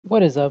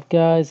What is up,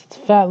 guys? It's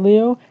Fat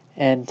Leo,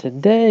 and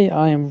today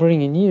I am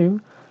bringing you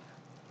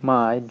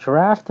my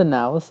draft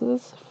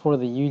analysis for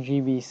the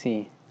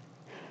UGBC.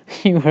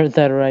 You heard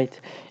that right,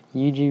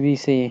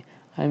 UGBC.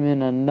 I'm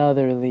in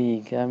another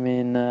league. I'm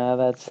in,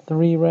 that's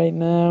 3 right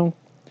now.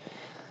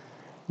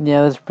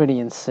 Yeah, that's pretty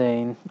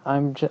insane.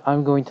 I'm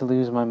going to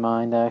lose my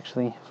mind,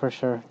 actually, for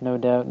sure, no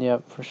doubt.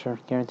 Yep, for sure,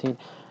 guaranteed.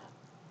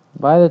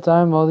 By the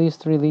time all these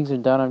 3 leagues are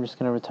done, I'm just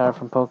gonna retire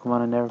from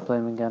Pokemon and never play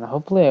them again.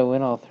 Hopefully, I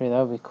win all 3.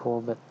 That would be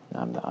cool, but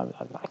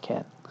I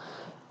can't.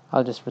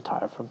 I'll just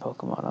retire from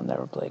Pokemon. I'll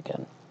never play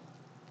again.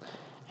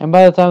 And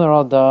by the time they're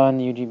all done,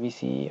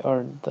 UGBC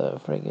or the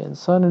friggin'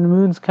 Sun and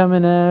Moon's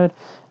coming out,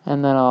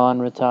 and then I'll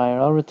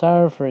unretire. I'll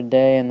retire for a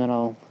day, and then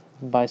I'll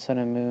buy Sun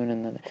and Moon,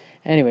 and then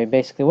anyway,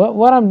 basically,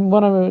 what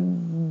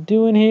I'm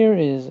doing here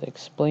is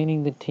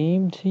explaining the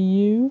team to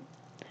you.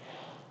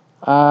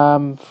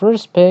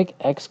 First pick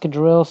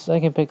Excadrill,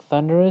 second pick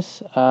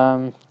Thundurus.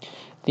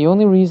 The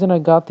only reason I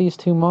got these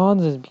 2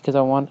 mons is because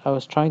I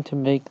was trying to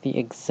make the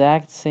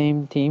exact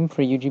same team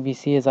for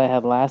UGBC as I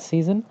had last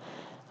season.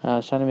 I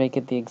was trying to make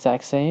it the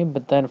exact same,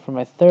 but then for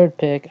my 3rd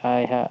pick,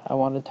 I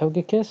wanted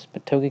Togekiss,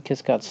 but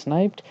Togekiss got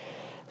sniped.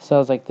 So I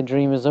was like, the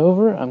dream is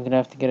over. I'm gonna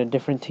have to get a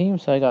different team.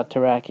 So I got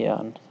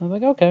Terrakion. I was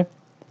like, okay,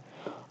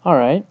 all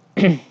right.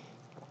 Terrakion,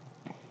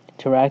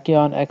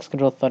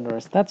 Excadrill,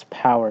 Thundurus. That's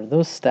power.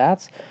 Those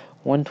stats: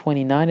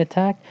 129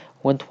 attack,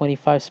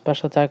 125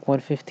 special attack,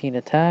 115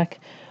 attack,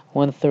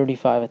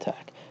 135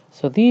 attack.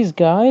 So these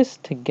guys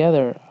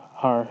together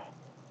are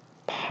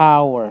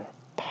power.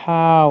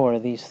 Power,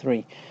 these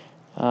 3.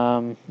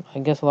 I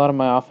guess a lot of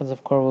my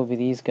offensive core will be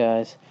these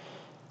guys.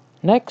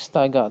 Next,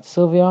 I got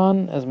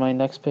Sylveon as my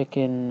next pick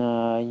in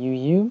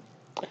UU.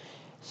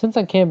 Since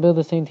I can't build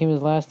the same team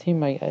as last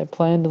team, I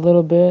planned a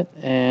little bit,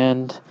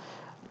 and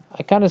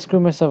I kind of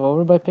screwed myself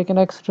over by picking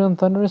Excadrill and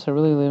Thundurus. I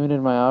really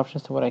limited my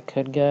options to what I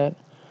could get.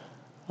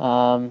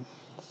 So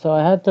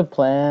I had to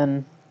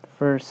plan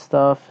for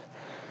stuff,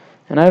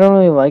 and I don't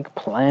really like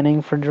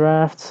planning for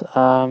drafts.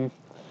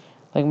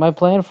 Like, my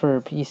plan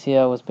for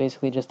PCL was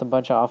basically just a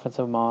bunch of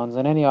offensive mons,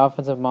 and any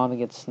offensive mon that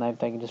gets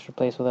sniped I can just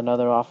replace with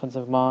another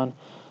offensive mon.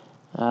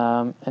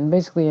 And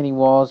basically any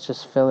walls,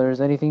 just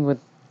fillers, anything that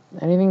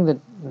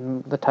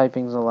the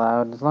typing's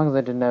allowed, as long as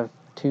I didn't have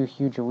too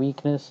huge a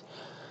weakness.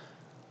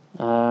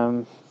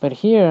 But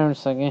here I'm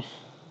just like,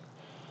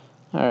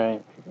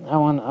 alright, I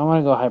want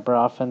to go hyper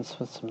offense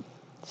with some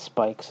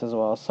spikes as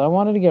well. So I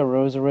wanted to get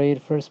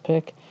Roserade first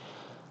pick.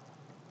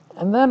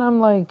 And then I'm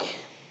like,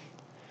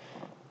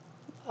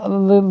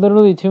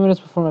 literally 2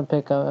 minutes before my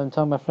pick, I'm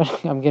telling my friend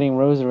I'm getting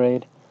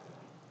Roserade.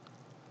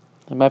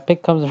 And my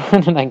pick comes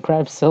around and I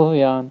grab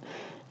Sylveon.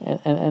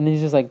 And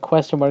he's just like,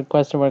 question mark,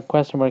 question mark,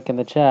 question mark in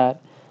the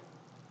chat.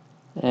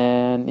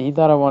 And he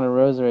thought I wanted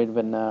Roserade,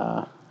 but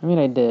nah. I mean,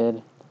 I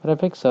did. But I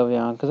picked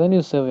Sylveon because I knew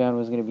Sylveon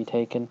was going to be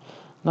taken.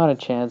 Not a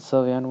chance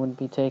Sylveon wouldn't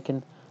be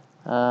taken.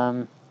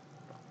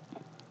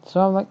 So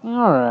I'm like,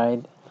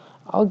 alright.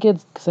 I'll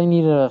get, because I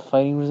needed a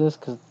fighting resist,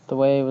 because the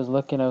way it was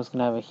looking, I was going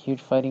to have a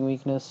huge fighting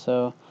weakness,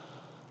 so.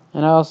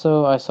 And I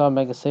saw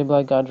Mega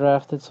Sableye got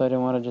drafted, so I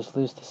didn't want to just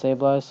lose to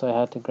Sableye, so I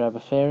had to grab a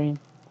fairy.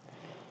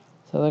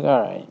 So I was like,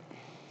 alright,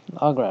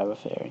 I'll grab a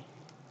fairy.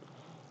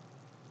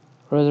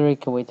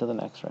 Roserade can wait till the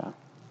next round.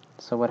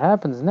 So what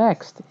happens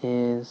next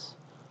is,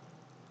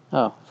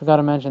 oh, forgot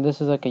to mention,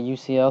 this is like a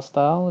UCL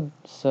style,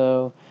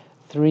 so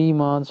 3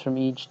 mons from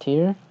each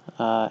tier.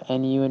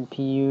 NU and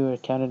PU are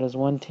counted as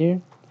 1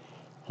 tier,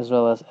 as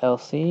well as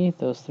LC,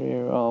 those 3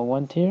 are all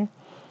 1 tier.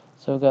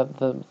 So I've got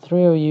the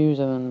 3 OUs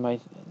and then my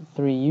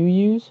 3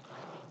 UUs.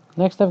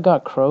 Next I've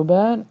got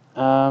Crobat.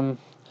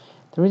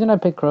 The reason I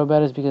picked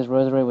Crobat is because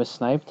Roserade was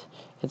sniped.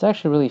 It's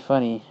actually really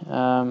funny.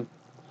 I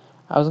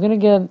was gonna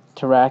get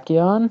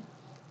Terrakion.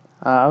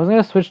 I was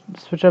gonna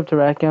switch up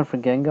Terrakion for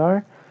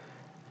Gengar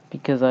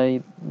because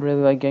I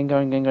really like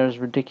Gengar, and Gengar is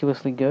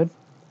ridiculously good.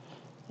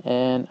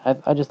 And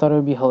I just thought it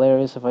would be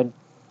hilarious if I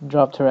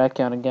dropped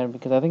Terrakion again,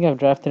 because I think I've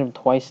drafted him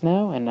twice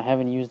now and I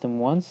haven't used him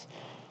once.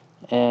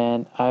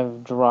 And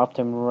I've dropped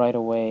him right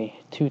away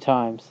 2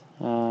 times.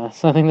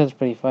 So I think that's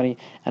pretty funny.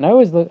 And I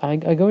always I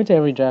go into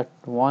every draft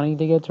wanting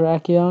to get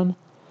Terrakion,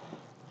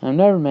 and I've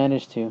never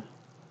managed to.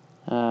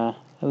 At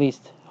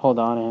least hold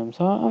on to him.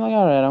 So I'm like,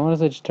 alright, I want to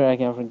switch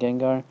Terrakion for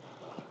Gengar.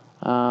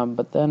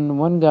 But then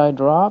one guy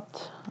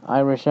dropped.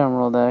 Irish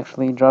Emerald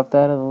actually dropped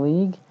out of the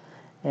league.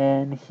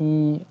 And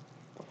he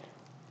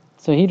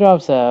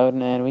drops out,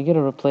 and we get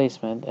a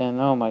replacement.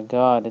 And oh my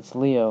god, it's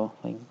Leo.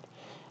 Like,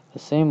 the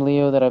same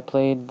Leo that I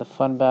played the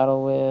fun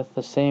battle with,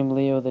 the same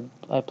Leo that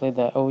I played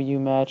that OU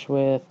match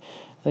with.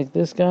 Like,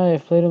 this guy,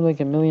 I've played him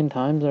like a million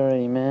times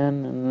already,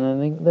 man. And I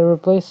think they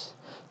replaced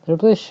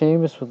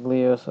Seamus with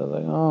Leo, so I was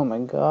like, oh my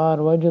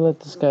god, why'd you let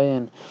this guy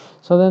in?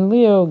 So then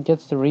Leo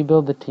gets to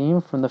rebuild the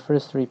team from the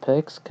first 3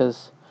 picks,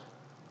 because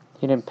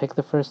he didn't pick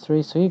the first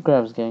 3, so he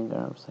grabs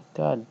Gengar. I was like,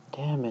 god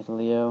damn it,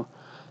 Leo.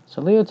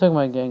 So Leo took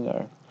my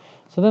Gengar.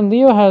 So then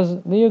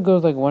Leo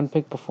goes like 1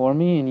 pick before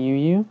me in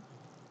UU.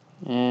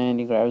 And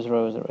he grabs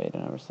Roserade,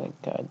 and I was like,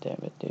 god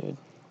damn it, dude.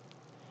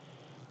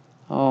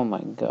 Oh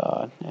my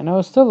god. And I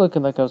was still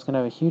looking like I was going to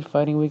have a huge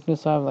fighting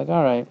weakness, so I'm like,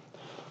 alright,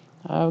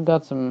 I'm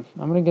going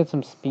to get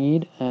some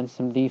speed and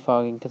some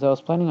defogging, because I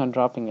was planning on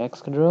dropping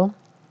Excadrill,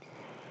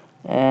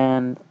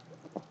 and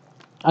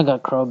I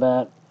got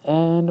Crobat,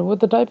 and with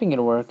the typing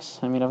it works.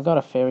 I mean, I've got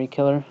a Fairy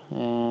Killer,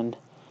 and,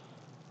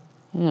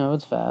 you know,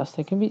 it's fast.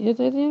 It can be,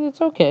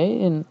 it's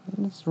okay, and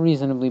it's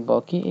reasonably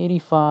bulky.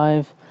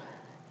 85,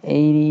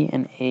 80,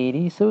 and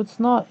 80, so it's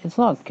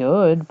not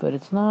good, but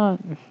it's not,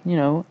 you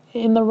know,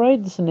 in the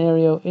right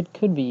scenario, it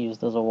could be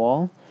used as a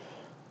wall.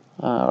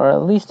 Or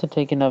at least to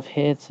take enough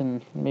hits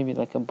and maybe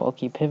like a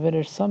bulky pivot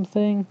or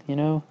something, you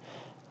know,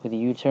 with a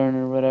U-turn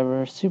or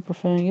whatever. Super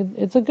Fang,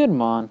 it's a good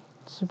mon.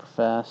 It's super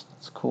fast.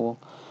 It's cool.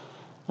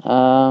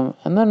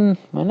 And then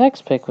my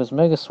next pick was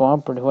Mega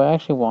Swampert, who I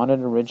actually wanted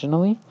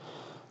originally.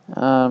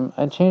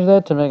 I changed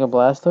that to Mega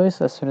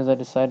Blastoise as soon as I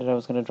decided I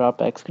was going to drop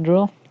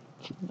Excadrill.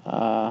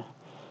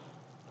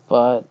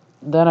 But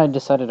then I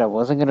decided I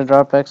wasn't going to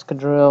drop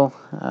Excadrill.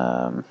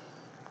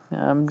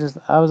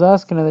 I was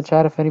asking in the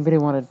chat if anybody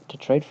wanted to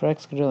trade for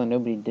Excadrill, and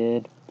nobody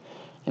did.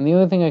 And the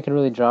only thing I could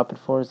really drop it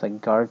for is like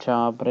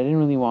Garchomp, but I didn't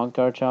really want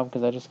Garchomp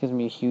because that just gives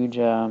me a huge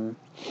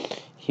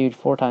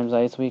 4 times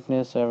ice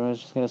weakness, so everyone's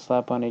just gonna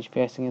slap on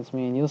HP Ice against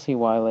me, and you'll see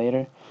why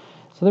later.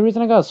 So the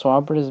reason I got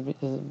Swampert is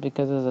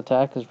because his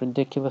attack is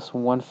ridiculous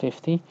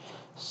 150,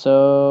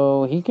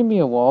 so he can be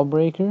a wall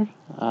breaker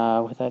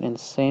with that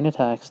insane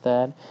attack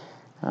stat.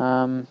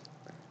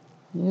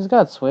 He's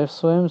got Swift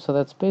Swim, so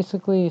that's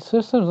basically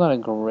Swift Swim's not a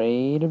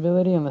great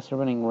ability unless you're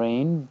running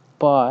Rain,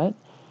 but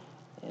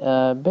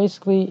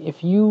basically,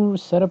 if you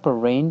set up a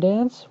Rain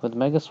Dance with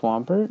Mega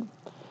Swampert,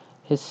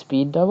 his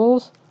speed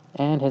doubles,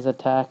 and his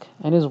attack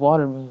and his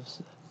water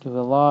moves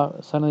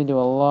suddenly do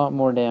a lot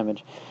more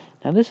damage.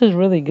 Now this is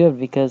really good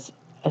because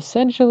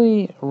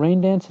essentially Rain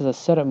Dance is a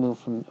setup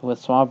move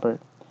with Swampert,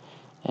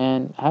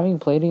 and having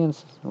played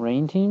against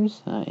Rain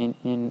teams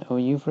in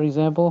OU, for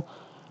example,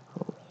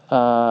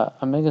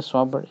 a Mega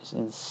Swampert is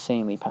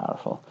insanely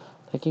powerful.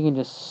 Like you can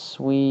just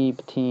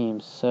sweep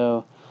teams.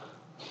 So,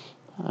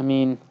 I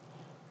mean,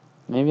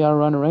 maybe I'll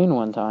run Rain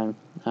one time.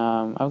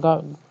 I've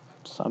got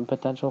some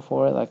potential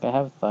for it. Like I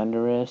have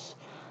Thundurus,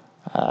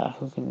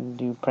 who can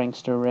do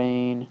Prankster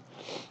Rain.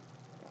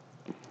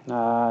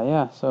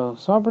 Yeah, so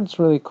Swampert's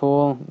really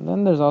cool.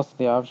 Then there's also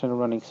the option of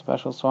running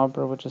Special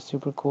Swampert, which is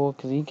super cool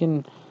because he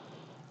can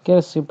get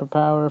a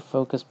superpower,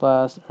 Focus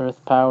Blast,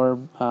 Earth Power,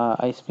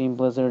 Ice Beam,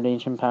 Blizzard,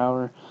 Ancient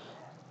Power.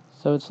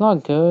 So it's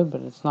not good,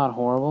 but it's not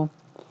horrible.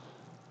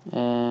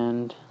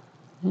 And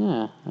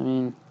yeah, I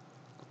mean,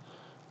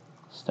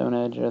 Stone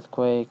Edge,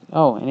 Earthquake.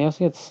 Oh, and he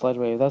also gets Sludge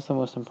Wave. That's the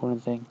most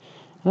important thing.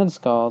 And then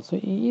Scald. So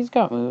he's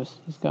got moves.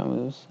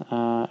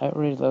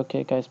 Outrage, Low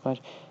Kick, Ice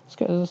Punch.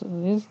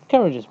 His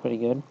coverage is pretty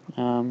good.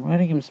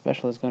 Running him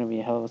special is going to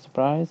be a hell of a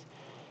surprise.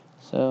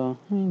 So,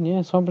 I mean,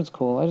 yeah, Swampert's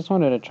cool. I just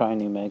wanted to try a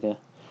new Mega.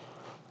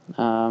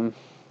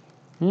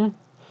 Yeah.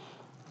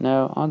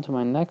 Now, on to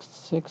my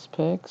next 6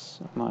 picks.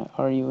 My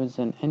RUs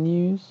and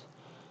NUs.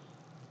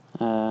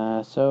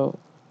 So,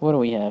 what do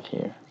we have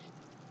here?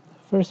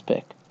 First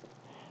pick.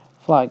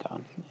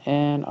 Flygon.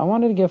 And I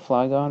wanted to get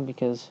Flygon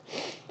because,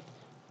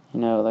 you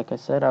know, like I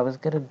said, I was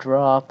going to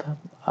drop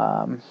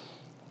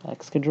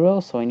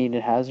Excadrill, so I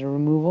needed hazard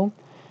removal.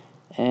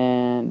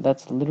 And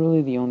that's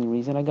literally the only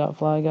reason I got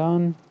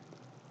Flygon.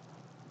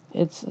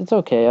 It's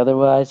okay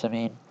otherwise. I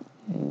mean,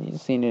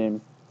 you've seen it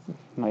in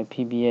my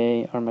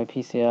PBA or my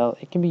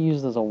PCL. It can be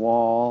used as a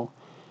wall.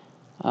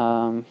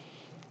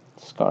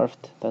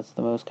 Scarfed, that's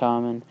the most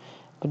common.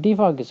 But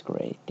Defog is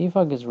great.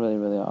 Defog is really,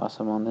 really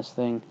awesome on this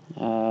thing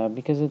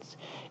because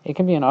it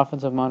can be an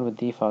offensive mod with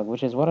Defog,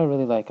 which is what I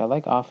really like. I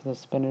like offensive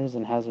spinners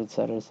and hazard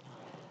setters.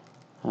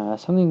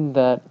 Something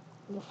that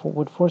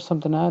would force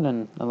something out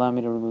and allow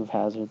me to remove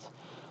hazards.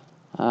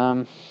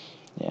 Yeah,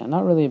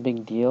 not really a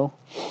big deal.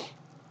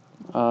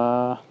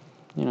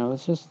 You know,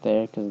 it's just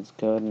there because it's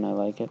good and I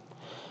like it.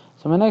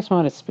 So my next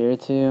mod is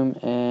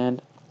Spiritomb,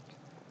 and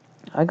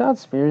I got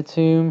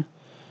Spiritomb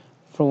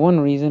for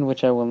one reason,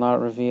 which I will not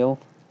reveal.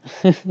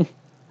 But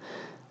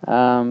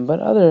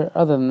other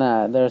than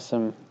that, there's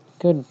some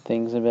good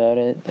things about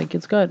it. Like,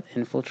 it's got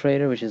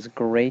Infiltrator, which is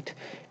great,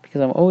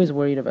 because I'm always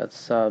worried about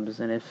subs,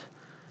 and if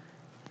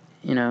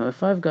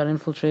I've got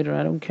Infiltrator,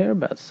 I don't care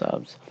about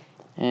subs.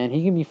 And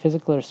he can be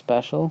physical or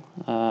special.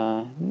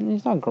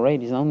 He's not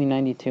great, he's only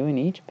 92 in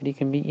each, but he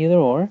can be either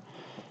or.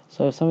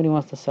 So if somebody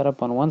wants to set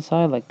up on one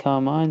side, like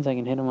Calm Minds, I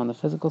can hit him on the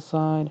physical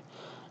side.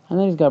 And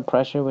then he's got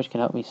Pressure, which can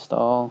help me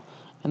stall.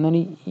 And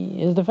then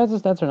his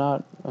defensive stats are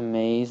not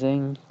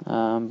amazing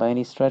by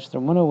any stretch.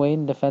 They're 108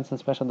 in defense and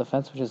special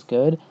defense, which is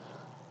good.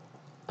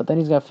 But then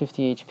he's got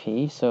 50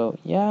 HP, so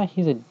yeah,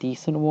 he's a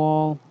decent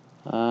wall.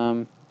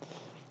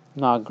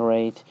 Not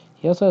great.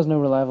 He also has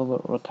no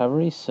reliable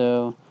recovery,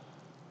 so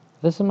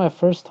this is my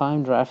first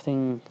time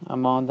drafting a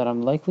mon that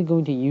I'm likely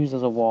going to use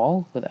as a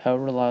wall without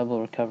reliable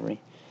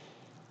recovery.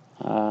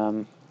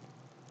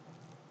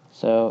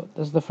 So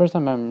this is the first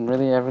time I'm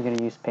really ever going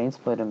to use Paint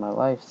Split in my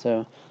life,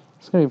 so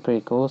it's going to be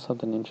pretty cool,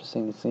 something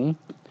interesting to see.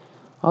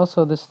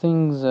 Also, this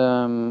thing's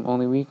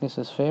only weakness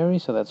is fairy,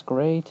 so that's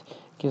great.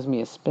 Gives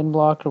me a spin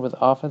blocker with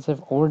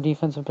offensive or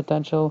defensive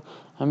potential.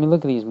 I mean,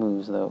 look at these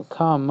moves, though.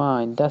 Calm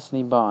Mind,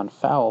 Destiny Bond,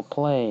 Foul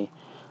Play,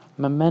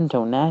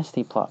 Memento,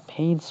 Nasty Plot,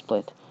 Pain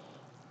Split,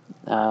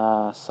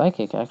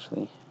 Psychic,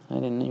 actually. I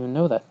didn't even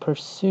know that.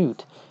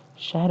 Pursuit,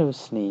 Shadow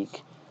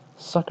Sneak,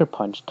 Sucker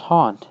Punch,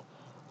 Taunt,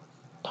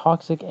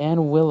 Toxic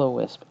and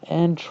Will-O-Wisp,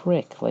 and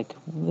Trick. Like,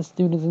 this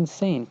dude is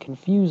insane.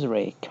 Confuse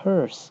Ray,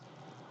 Curse,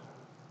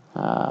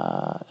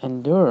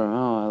 Endure.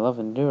 Oh, I love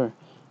Endure.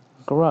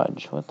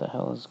 Grudge. What the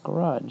hell is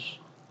Grudge?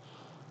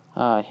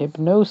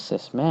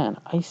 Hypnosis, man.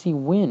 Icy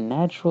Wind,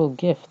 Natural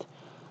Gift.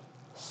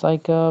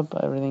 Psych Up,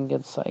 everything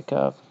gets Psych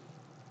Up.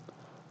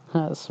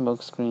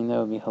 Smoke Screen, that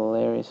would be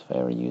hilarious if I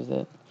ever used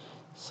it.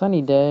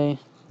 Sunny Day,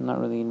 not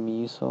really going to be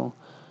useful.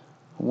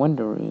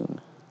 Wonder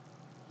Room,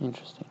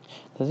 interesting.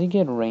 Does he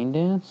get Rain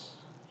Dance?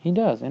 He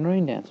does, and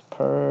Rain Dance.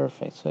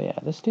 Perfect. So yeah,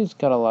 this dude's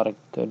got a lot of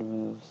good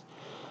moves.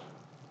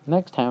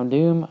 Next,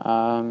 Houndoom.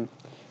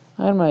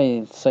 I had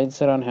my sights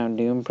set on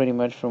Houndoom pretty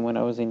much from when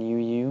I was in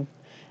UU.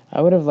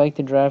 I would have liked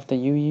to draft a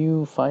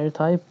UU fire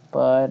type,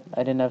 but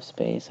I didn't have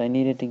space. I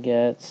needed to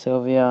get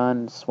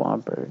Sylveon,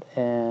 Swampert,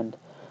 and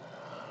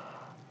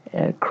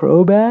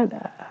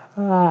Crobat.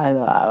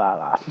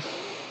 I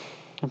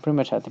pretty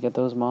much had to get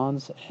those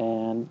mons,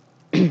 and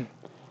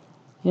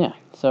yeah,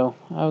 so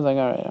I was like,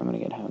 alright, I'm gonna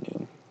get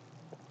Houndoom.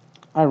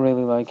 I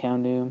really like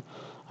Houndoom.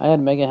 I had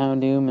Mega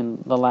Houndoom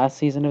in the last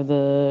season of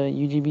the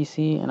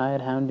UGBC, and I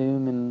had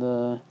Houndoom in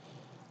the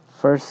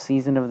first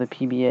season of the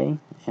PBA,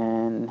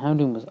 and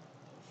Houndoom was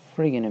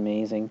friggin'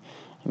 amazing.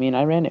 I mean,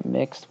 I ran it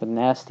mixed with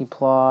Nasty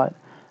Plot,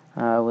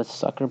 with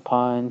Sucker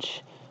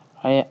Punch.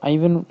 I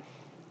even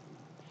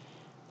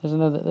there's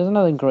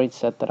another great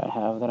set that I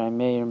have that I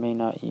may or may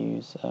not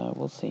use.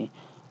 We'll see.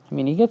 I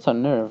mean, he gets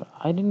on Nerve.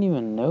 I didn't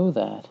even know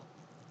that.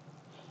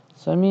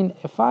 So I mean,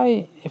 if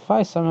I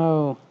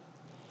somehow,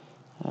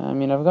 I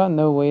mean, I've got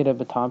no way to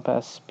baton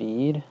pass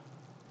speed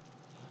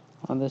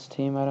on this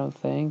team. I don't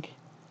think.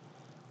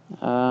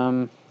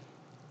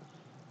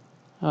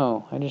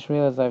 Oh, I just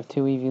realized I have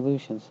 2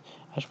 evolutions.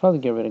 I should probably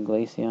get rid of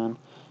Glaceon,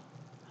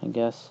 I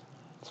guess.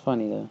 It's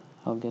funny, though.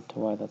 I'll get to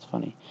why that's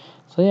funny.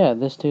 So yeah,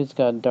 this dude's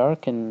got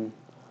Dark and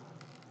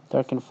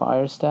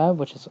Fire Stab,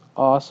 which is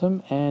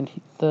awesome. And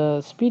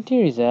the speed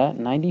tier he's at,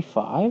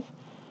 95.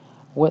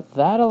 What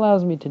that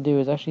allows me to do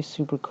is actually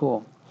super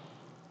cool.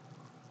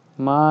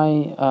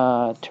 My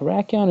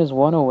Terrakion is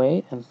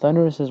 108 and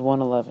Thundurus is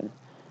 111.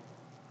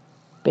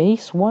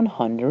 Base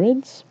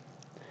 100s?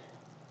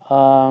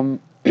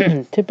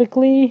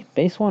 Typically,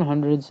 base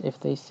 100s, if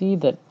they see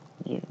that,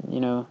 if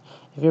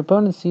your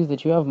opponent sees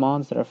that you have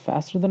mons that are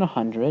faster than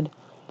 100,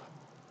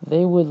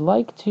 they would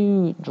like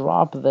to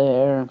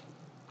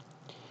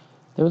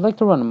they would like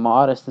to run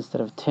Modest instead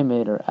of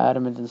Timid or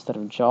Adamant instead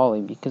of Jolly,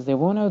 because they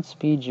won't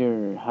outspeed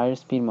your higher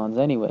speed mons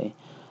anyway.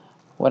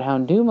 What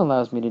Houndoom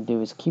allows me to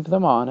do is keep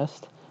them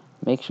honest,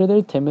 make sure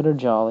they're Timid or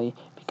Jolly,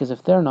 because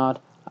if they're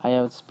not, I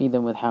outspeed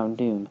them with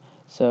Houndoom.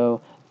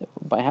 So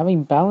by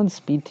having balanced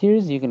speed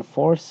tiers, you can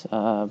force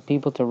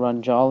people to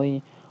run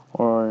Jolly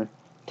or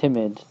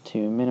Timid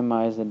to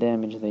minimize the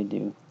damage they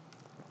do.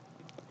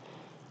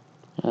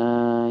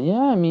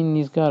 Yeah, I mean,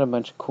 he's got a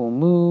bunch of cool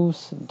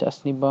moves.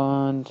 Destiny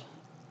Bond,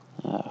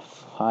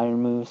 fire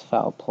moves,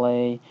 Foul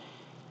Play,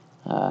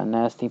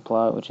 Nasty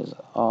Plot, which is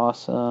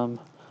awesome.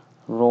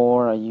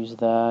 Roar, I use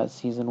that.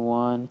 Season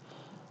 1.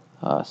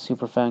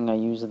 Super Fang, I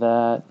use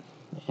that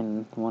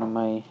in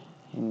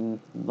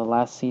the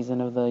last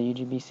season of the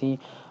UGBC.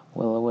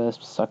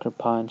 Will-O-Wisp, Sucker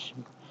Punch,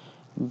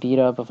 Beat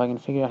Up. If I can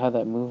figure out how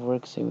that move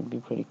works, it would be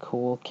pretty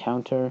cool.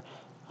 Counter,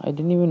 I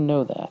didn't even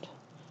know that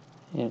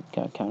it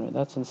got countered.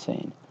 That's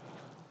insane.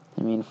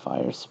 I mean,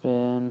 Fire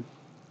Spin,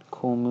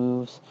 cool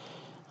moves.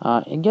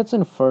 It gets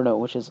Inferno,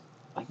 which is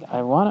like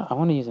I want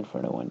to use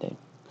Inferno one day.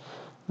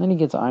 Then he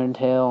gets Iron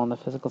Tail on the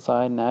physical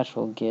side,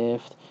 Natural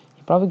Gift.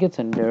 He probably gets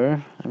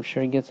Endure. I'm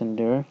sure he gets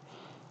Endure.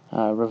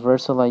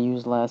 Reversal I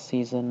used last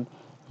season.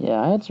 Yeah,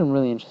 I had some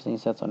really interesting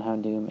sets on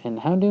Houndoom, and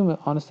Houndoom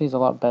honestly is a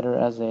lot better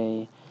as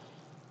a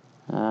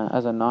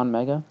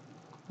non-mega,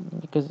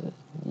 because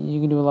you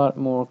can do a lot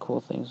more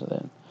cool things with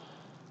it.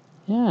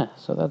 Yeah,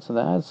 so that's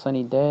that.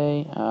 Sunny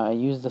Day. I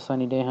used the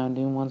Sunny Day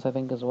Houndoom once, I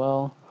think, as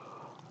well.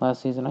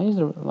 Last season, I used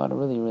a lot of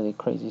really, really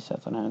crazy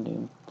sets on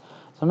Houndoom.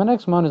 So my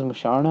next mon is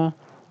Musharna.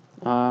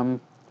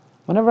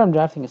 Whenever I'm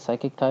drafting a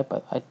Psychic type,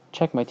 I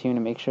check my team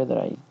to make sure that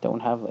I don't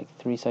have like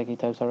 3 Psychic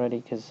types already,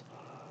 because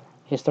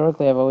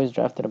historically I've always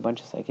drafted a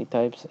bunch of Psychic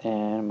types,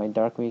 and my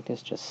Dark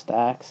weakness just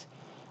stacks.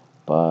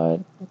 But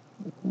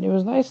it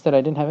was nice that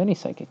I didn't have any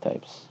Psychic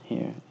types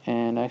here,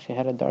 and I actually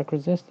had a Dark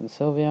Resist in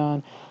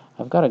Sylveon.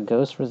 I've got a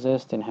Ghost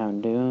Resist in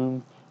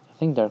Houndoom. I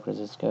think Dark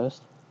Resist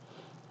Ghost.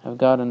 I've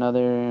got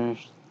another...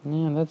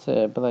 Yeah, that's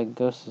it. But like,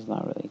 Ghost is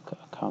not really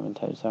a common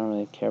type, so I don't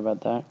really care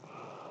about that.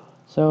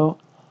 So,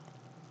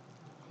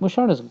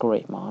 Musharna is a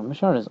great mon.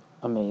 Musharna is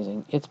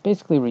amazing. It's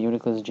basically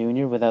Reuniclus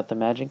Jr. without the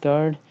Magic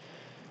Guard.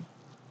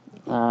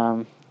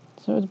 So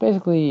it's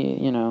basically,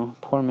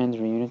 poor man's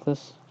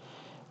Reuniclus.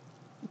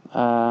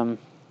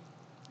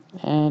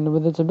 And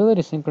with its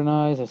ability to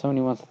synchronize, if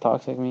somebody wants to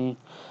toxic me,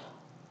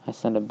 I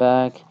send it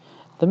back.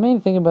 The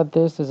main thing about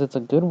this is it's a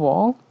good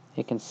wall,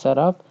 it can set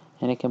up,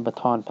 and it can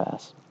baton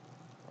pass.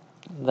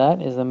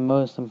 That is the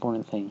most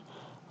important thing.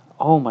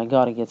 Oh my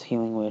god, it gets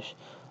Healing Wish.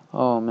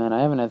 Oh man,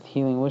 I haven't had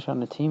Healing Wish on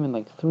the team in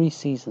like 3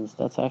 seasons.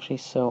 That's actually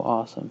so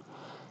awesome.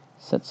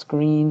 Set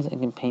screens, it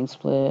can paint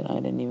split, I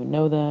didn't even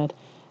know that.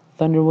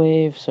 Thunder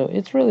Wave, so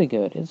it's really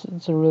good.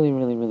 It's a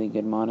really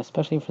good mod,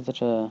 especially for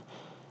such a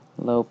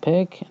low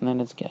pick. And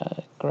then it's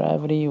got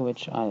Gravity,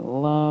 which I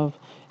love.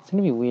 It's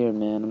gonna be weird,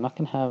 man. I'm not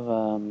gonna have,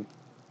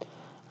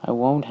 I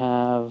won't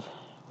have,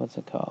 what's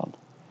it called?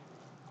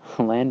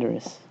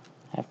 Landorus.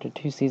 After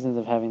 2 seasons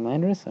of having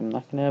Landorus, I'm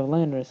not gonna have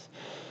Landorus.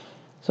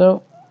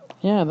 So,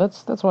 yeah,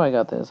 that's why I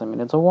got this. I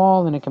mean, it's a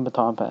wall and it can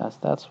baton pass.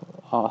 That's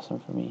awesome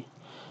for me.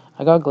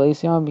 I got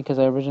Glaceon because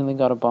I originally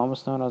got a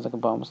Bomb-Stone. I was like, a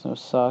Bomb-Stone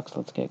sucks.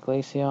 Let's get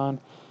Glaceon.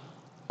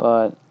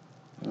 But,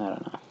 I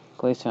don't know.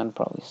 Glaceon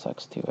probably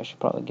sucks too. I should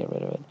probably get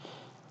rid of it.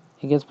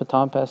 It gets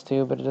baton pass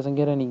too, but it doesn't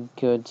get any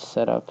good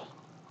setup.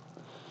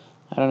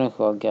 I don't know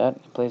who I'll get.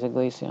 It plays a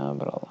Glaceon,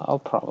 but I'll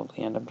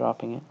probably end up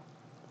dropping it.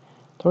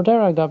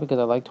 Torterra I got because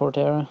I like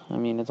Torterra. I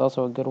mean, it's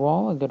also a good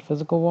wall, a good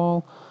physical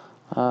wall.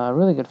 A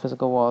really good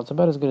physical wall. It's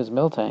about as good as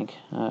Miltank.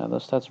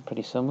 Those stats are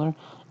pretty similar.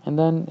 And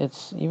then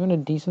it's even a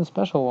decent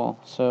special wall.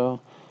 So,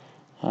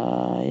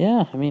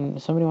 yeah, I mean,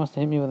 if somebody wants to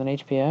hit me with an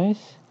HPIs,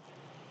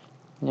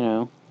 you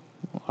know,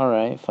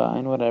 alright,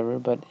 fine, whatever.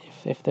 But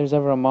if there's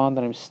ever a mod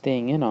that I'm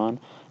staying in on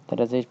that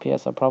has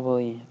HPS, I'll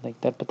probably,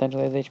 like, that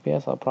potentially has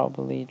HPS, I'll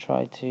probably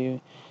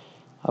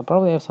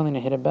have something to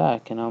hit it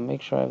back, and I'll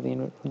make sure I have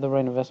the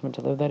right investment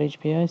to live that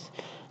HPS.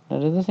 Now,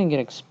 does this thing get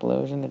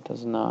Explosion? It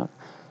does not.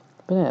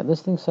 But yeah,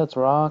 this thing sets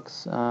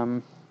rocks.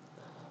 I've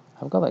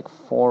got like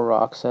 4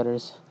 rock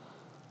setters.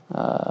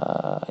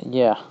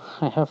 Yeah,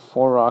 I have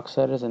 4 rock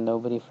setters and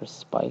nobody for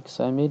spikes.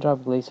 So I may drop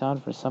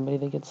Glaceon for somebody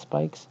that gets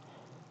spikes.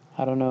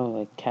 I don't know,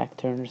 like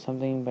Cacturn or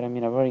something. But I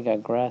mean, I've already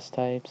got grass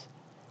types.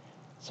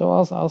 So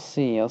I'll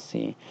see.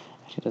 Actually,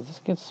 does this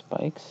get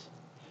spikes?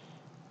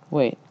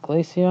 Wait,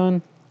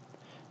 Glaceon?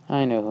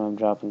 I know who I'm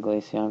dropping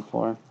Glaceon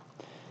for.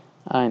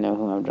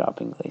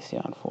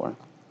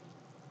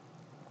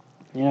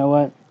 You know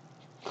what?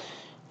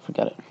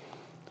 Forget it.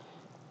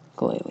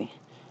 Glalie.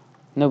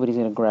 Nobody's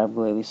going to grab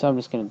Glalie, so I'm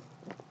just going to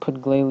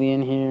put Glalie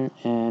in here,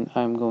 and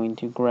I'm going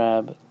to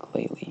grab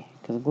Glalie,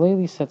 because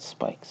Glalie sets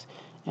spikes,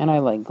 and I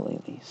like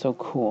Glalie, so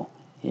cool.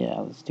 Yeah,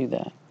 let's do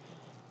that.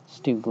 Let's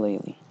do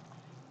Glalie.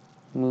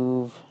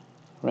 Move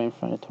right in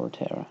front of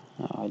Torterra.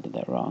 Oh, I did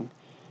that wrong.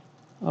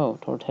 Oh,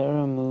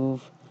 Torterra,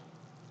 move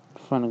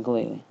in front of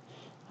Glalie.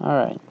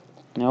 Alright.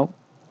 Nope.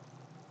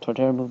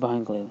 Torterra, move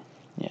behind Glalie.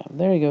 Yeah,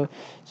 there you go.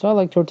 So I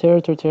like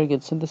Torterra. Torterra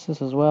gets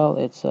Synthesis as well.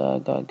 It's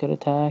got good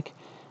attack.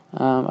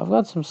 I've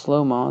got some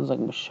slow mons like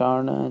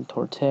Musharna and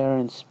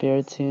Torterra and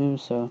Spiritomb,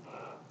 so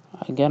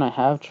again, I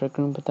have Trick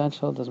Room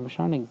potential. Does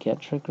Musharna get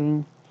Trick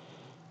Room?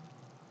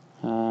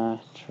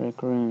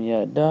 Trick Room,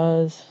 yeah, it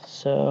does.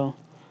 So,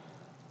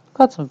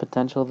 got some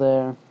potential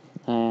there.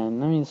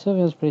 And, I mean,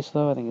 Sylveon's pretty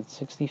slow. I think it's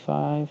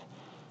 65.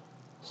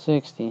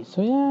 60.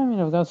 So, yeah, I mean,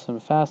 I've got some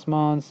fast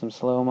mons, some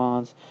slow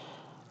mons.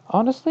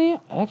 Honestly,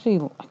 I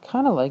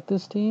kind of like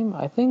this team.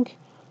 I think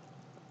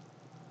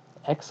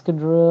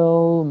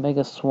Excadrill,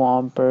 Mega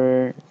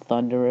Swampert,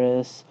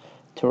 Thundurus,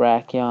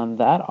 Terrakion,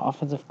 that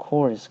offensive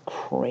core is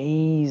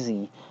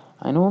crazy.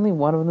 I know only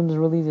one of them is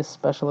really a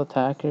special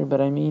attacker,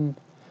 but I mean,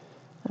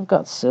 I've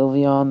got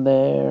Sylveon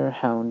there,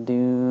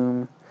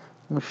 Houndoom,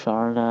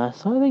 Musharna,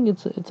 so I think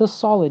it's a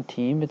solid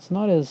team. It's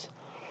not as,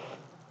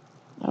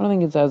 I don't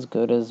think it's as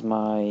good as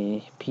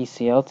my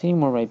PCL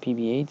team or my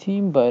PBA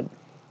team, but,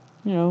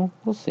 you know,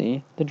 we'll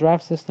see. The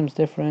draft system's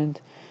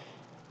different,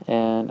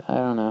 and I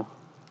don't know.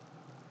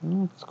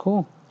 It's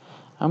cool.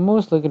 I'm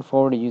most looking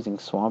forward to using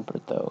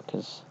Swampert, though,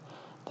 because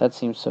that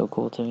seems so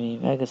cool to me.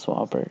 Mega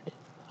Swampert.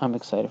 I'm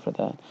excited for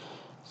that.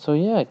 So,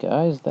 yeah,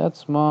 guys,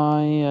 that's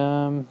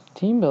my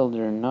team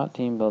builder. Not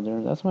team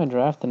builder. That's my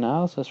draft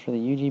analysis for the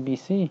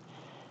UGBC.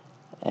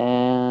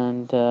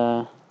 And,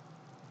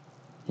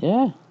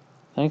 yeah,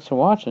 thanks for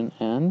watching,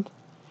 and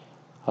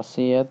I'll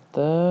see you at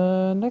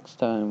the next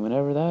time,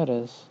 whenever that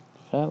is.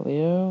 Fat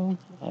Leo,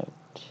 out.